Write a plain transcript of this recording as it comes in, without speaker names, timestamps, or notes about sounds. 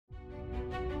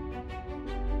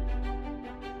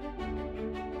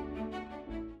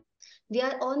We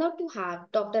are honored to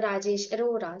have Dr. Rajesh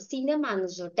Arora, Senior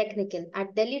Manager Technical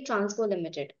at Delhi Transco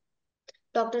Ltd.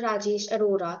 Dr. Rajesh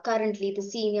Arora, currently the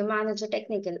Senior Manager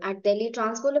Technical at Delhi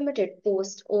Transco Ltd,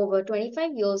 boasts over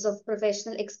 25 years of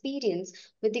professional experience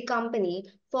with the company,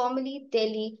 formerly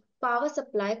Delhi Power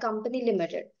Supply Company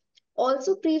Limited.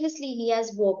 Also, previously, he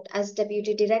has worked as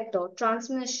Deputy Director,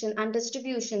 Transmission and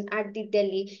Distribution at the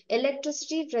Delhi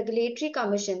Electricity Regulatory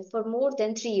Commission for more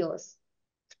than 3 years.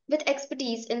 With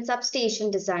expertise in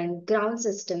substation design, ground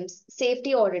systems,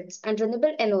 safety audits, and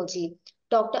renewable energy,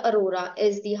 Dr. Arora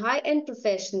is the high-end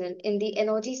professional in the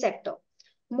energy sector.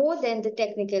 More than the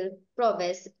technical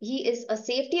prowess, he is a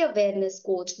safety awareness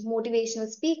coach, motivational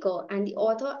speaker, and the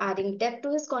author adding depth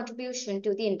to his contribution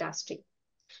to the industry.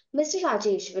 Mr.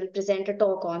 Rajesh will present a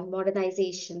talk on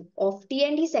modernization of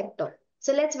T&D sector.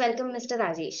 So let's welcome Mr.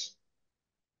 Rajesh.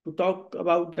 To talk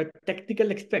about the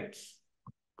technical aspects.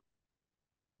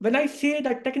 When I say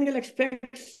the technical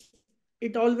aspects,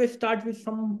 it always starts with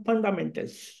some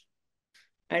fundamentals.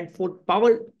 And for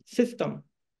power system,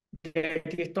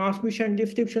 that is transmission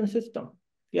distribution system,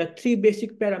 there are three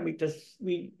basic parameters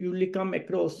we usually come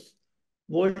across: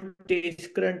 voltage,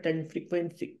 current, and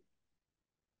frequency.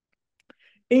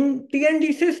 In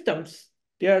T&D systems,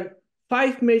 there are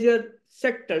five major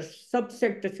sectors,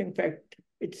 subsectors in fact.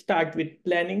 It starts with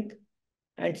planning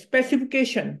and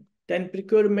specification, then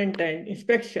procurement and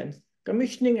inspections,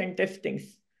 commissioning and testings,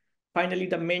 finally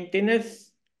the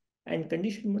maintenance and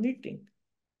condition monitoring.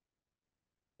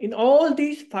 In all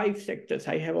these five sectors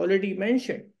I have already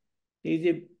mentioned, there is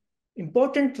an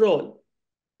important role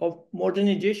of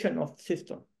modernization of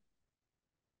system.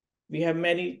 We have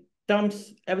many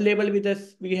terms available with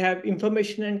us. We have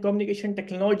information and communication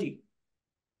technology.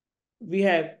 We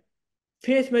have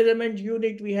phase measurement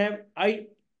unit. We have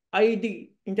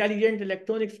IED, intelligent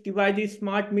electronics devices,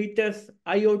 smart meters,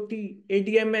 IoT,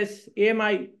 ADMS,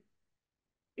 AMI,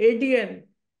 ADN,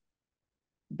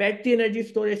 battery energy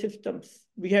storage systems.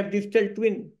 We have digital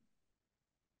twin.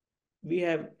 We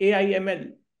have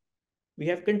AIML. We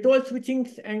have control switching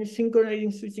and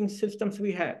synchronizing switching systems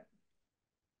we have.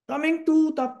 Coming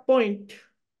to the point,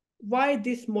 why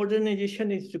this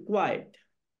modernization is required?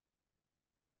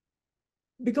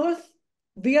 Because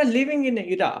we are living in an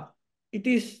era, it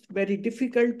is very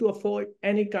difficult to afford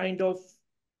any kind of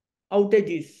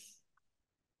outages.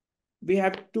 We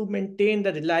have to maintain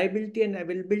the reliability and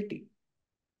availability.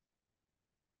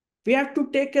 We have to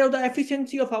take care of the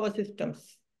efficiency of our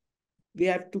systems. We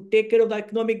have to take care of the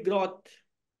economic growth.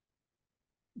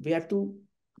 We have to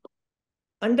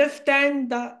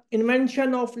understand the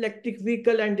invention of electric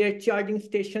vehicle and their charging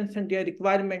stations and their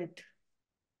requirement.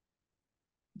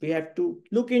 We have to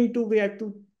we have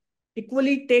to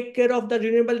equally take care of the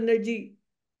renewable energy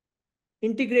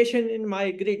integration in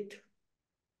my grid.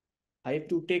 I have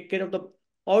to take care of the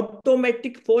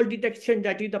automatic fault detection,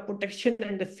 that is the protection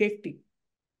and the safety.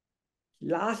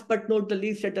 Last but not the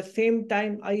least, at the same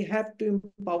time, I have to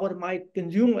empower my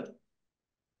consumer.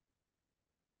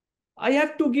 I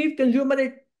have to give consumer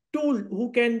a tool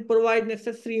who can provide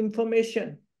necessary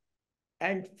information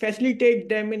and facilitate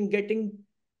them in getting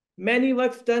many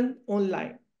works done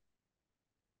online.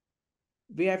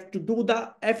 We have to do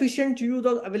the efficient use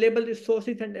of available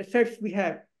resources and assets we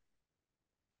have.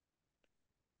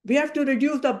 We have to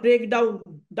reduce the breakdown,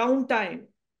 downtime.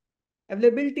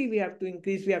 Availability we have to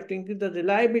increase the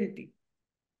reliability.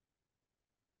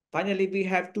 Finally, we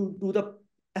have to do the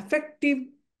effective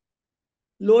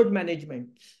load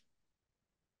management.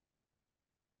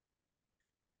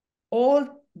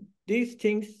 All these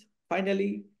things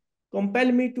finally compel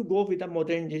me to go with the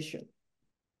modernization.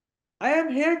 I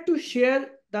am here to share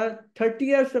the 30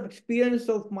 years of experience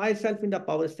of myself in the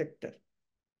power sector.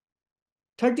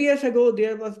 30 years ago,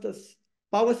 there was this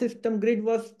power system grid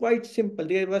was quite simple.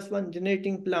 There was one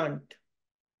generating plant.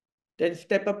 Then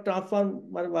step-up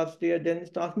transformer was there. Then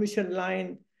transmission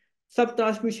line,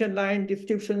 sub-transmission line,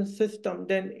 distribution system.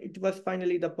 Then it was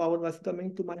finally the power was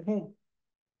coming to my home.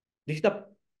 This is the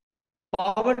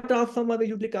power transformer we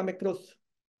usually come across,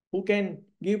 who can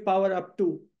give power up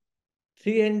to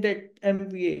 300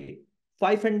 MVA,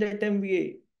 500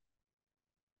 MVA,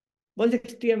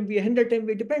 160 MVA, 100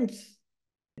 MVA, depends.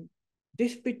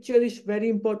 This picture is very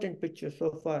important picture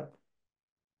so far.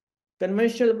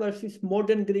 Conventional versus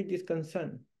modern grid is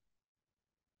concerned.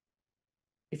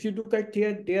 If you look at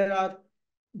here, there are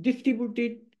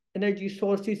distributed energy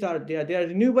sources are there. There are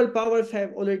renewable powers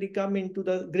have already come into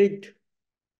the grid.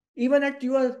 Even at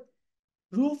your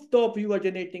rooftop, you are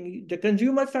generating. The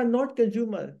consumers are not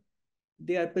consumers.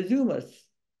 They are consumers.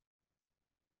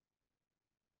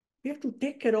 We have to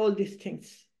take care of all these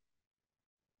things.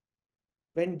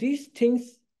 When these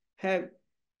things have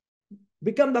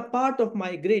become the part of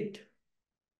my grid,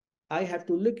 I have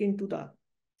to look into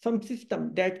some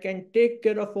system that can take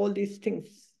care of all these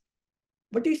things.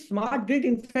 What is smart grid?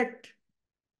 In fact,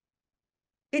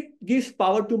 it gives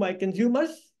power to my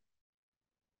consumers.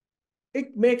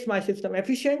 It makes my system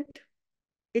efficient.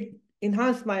 It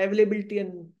enhances my availability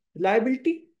and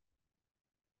reliability.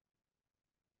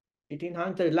 It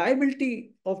enhances the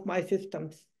reliability of my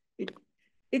systems.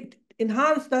 It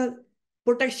enhances the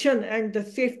protection and the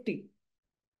safety.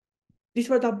 This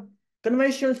was the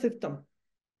conventional system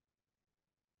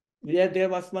where there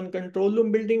was one control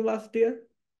room building was there.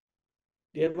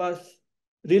 There was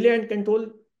relay and control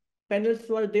panels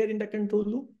were there in the control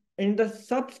room. In the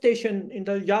substation, in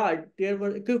the yard, there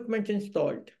were equipment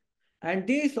installed. And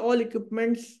these all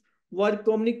equipments were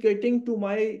communicating to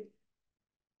my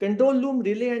control room,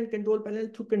 relay and control panel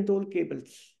through control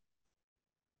cables.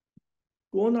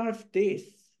 Gone are days.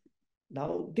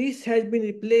 Now, this has been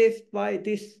replaced by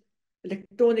this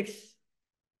electronics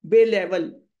bay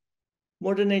level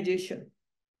modernization.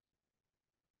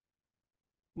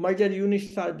 Merger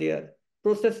units are there,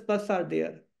 process bus are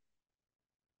there.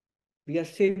 We are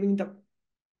saving the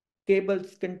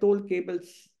cables, control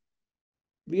cables.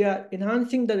 We are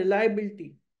enhancing the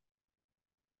reliability.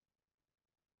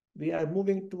 We are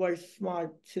moving towards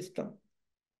smart system.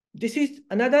 This is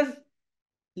another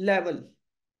level.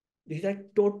 This is a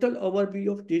total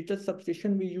overview of digital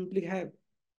substation we usually have.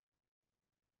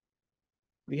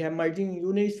 We have merging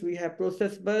units, we have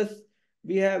process bus,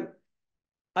 we have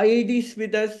IEDs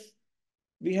with us,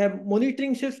 we have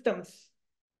monitoring systems.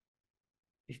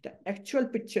 It's the actual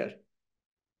picture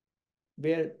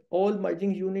where all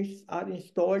merging units are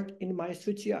installed in my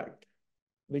switchyard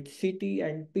with CT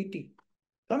and PT.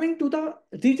 Coming to the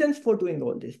reasons for doing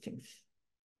all these things.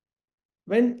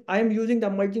 When I am using the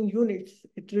merging units,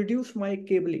 it reduces my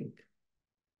cabling.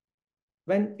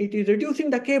 When it is reducing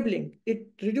the cabling, it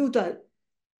reduces the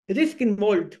risk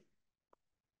involved.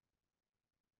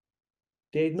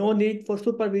 There is no need for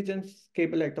supervision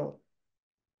cable at all.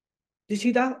 This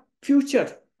is the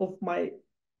future of my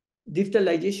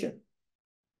digitalization.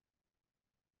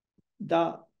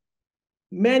 The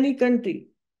many countries,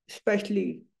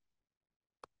 especially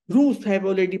Russia, have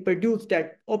already produced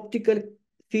that optical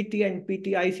CT and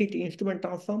PT ICT instrument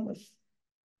transformers.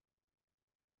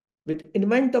 With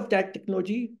invent of that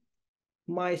technology,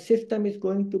 my system is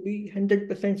going to be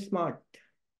 100% smart,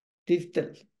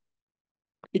 digital.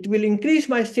 It will increase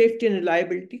my safety and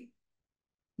reliability.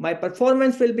 My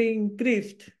performance will be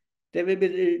increased. There will be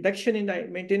a reduction in the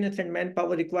maintenance and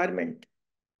manpower requirement.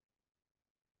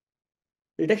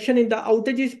 Reduction in the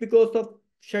outages because of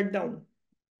shutdown.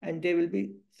 And there will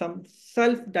be some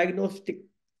self-diagnostic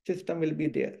system will be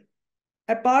there.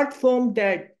 Apart from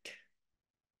that,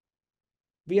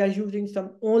 we are using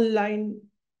some online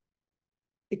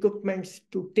equipments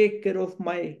to take care of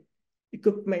my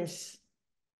equipments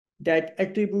that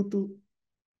attribute to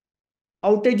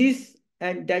outages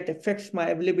and that affects my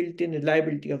availability and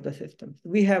reliability of the systems.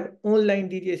 We have online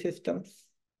DJ systems.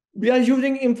 We are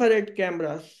using infrared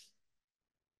cameras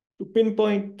to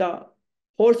pinpoint the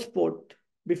hotspot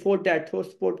before that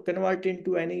hotspot convert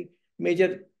into any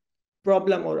major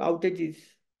problem or outages.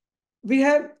 We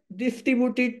have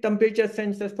distributed temperature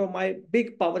sensors for my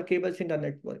big power cables in the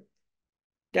network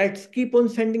that keep on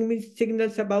sending me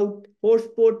signals about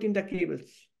hotspot in the cables.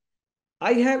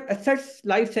 I have assets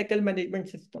lifecycle management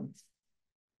systems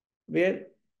where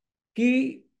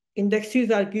key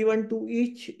indexes are given to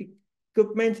each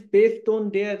equipment based on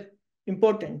their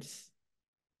importance.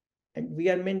 And we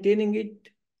are maintaining it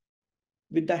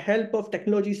with the help of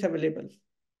technologies available.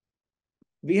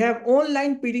 We have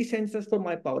online PD sensors for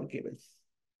my power cables.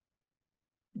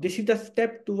 This is the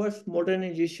step towards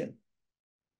modernization.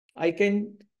 I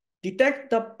can detect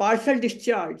the partial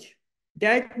discharge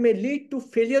that may lead to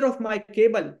failure of my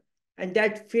cable, and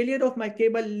that failure of my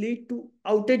cable lead to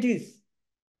outages,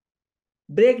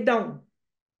 breakdown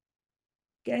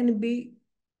can be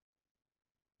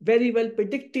very well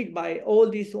predicted by all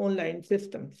these online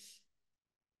systems.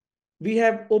 We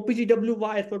have OPGW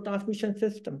wires for transmission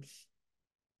systems.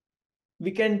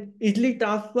 We can easily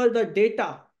transfer the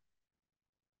data,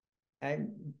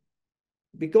 and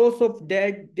because of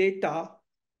that data,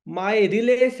 my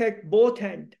relays at both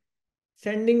ends,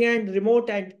 sending and remote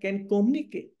end, can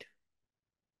communicate.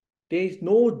 There is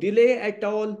no delay at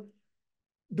all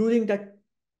during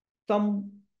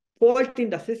some fault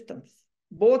in the systems.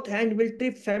 Both hands will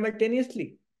trip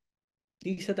simultaneously.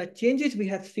 These are the changes we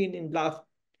have seen in last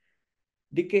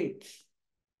decades.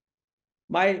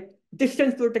 My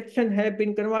distance protection have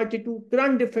been converted to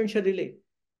current differential relay.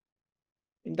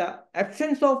 In the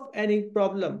absence of any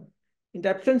problem, In the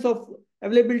absence of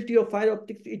availability of fire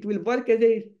optics, it will work as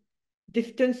a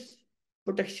distance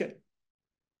protection.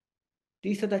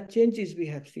 These are the changes we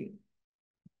have seen.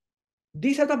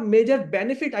 These are the major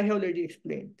benefits I have already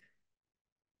explained.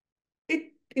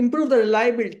 It improves the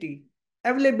reliability,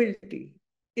 availability.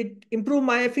 It improves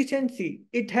my efficiency.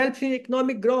 It helps in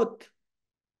economic growth.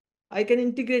 I can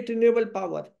integrate renewable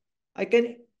power. I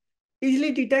can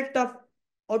easily detect the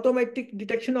automatic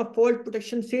detection of fault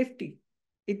protection safety.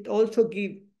 It also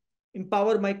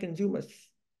empower my consumers.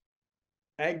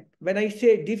 And when I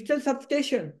say digital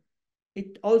substation,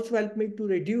 it also helped me to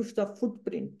reduce the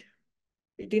footprint.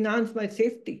 It enhanced my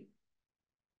safety.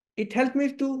 It helped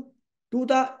me to do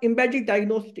the embedded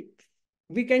diagnostics.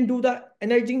 We can do the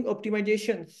energy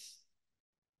optimizations.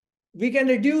 We can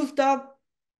reduce the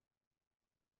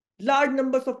large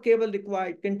numbers of cable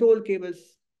required, control cables.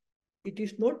 It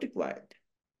is not required.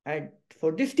 And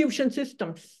for distribution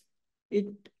systems, it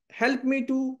helped me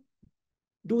to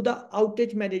do the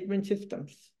outage management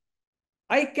systems.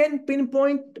 I can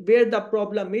pinpoint where the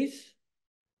problem is,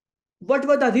 what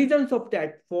were the reasons of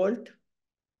that fault,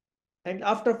 and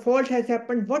after fault has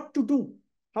happened, what to do,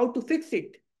 how to fix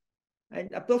it,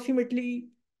 and approximately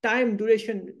time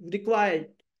duration required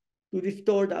to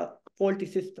restore the faulty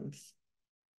systems.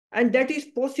 And that is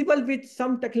possible with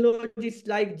some technologies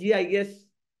like GIS,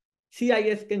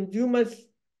 CIS, consumers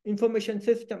information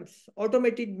systems,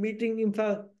 automated metering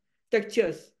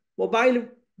infrastructures, mobile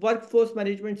workforce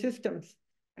management systems,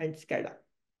 and SCADA.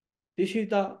 This is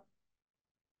the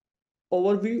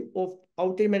overview of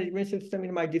outage management system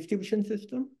in my distribution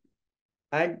system.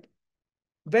 And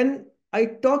when I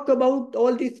talk about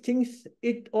all these things,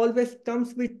 it always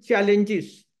comes with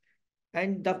challenges.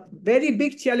 And the very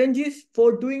big challenges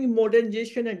for doing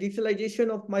modernization and digitalization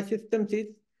of my systems is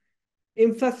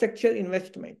infrastructure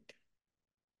investment.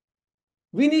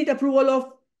 We need approval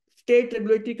of state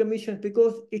regulatory commissions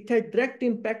because it has direct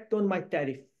impact on my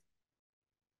tariff.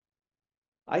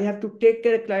 I have to take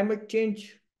care of climate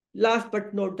change. Last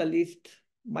but not the least,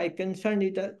 my concern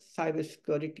is the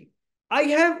cybersecurity. I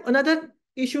have another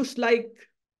issues like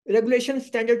regulation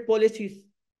standard policies.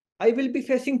 I will be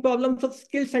facing problems of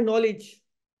skills and knowledge,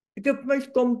 equipment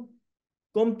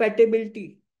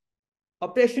compatibility,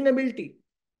 operationability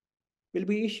will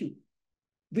be issue.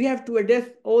 We have to address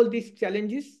all these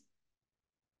challenges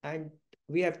and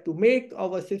we have to make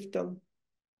our system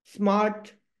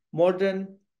smart,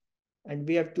 modern, and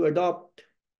we have to adopt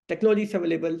technologies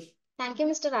available. Thank you,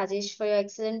 Mr. Rajesh, for your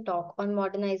excellent talk on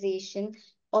modernization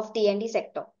of T&D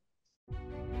sector.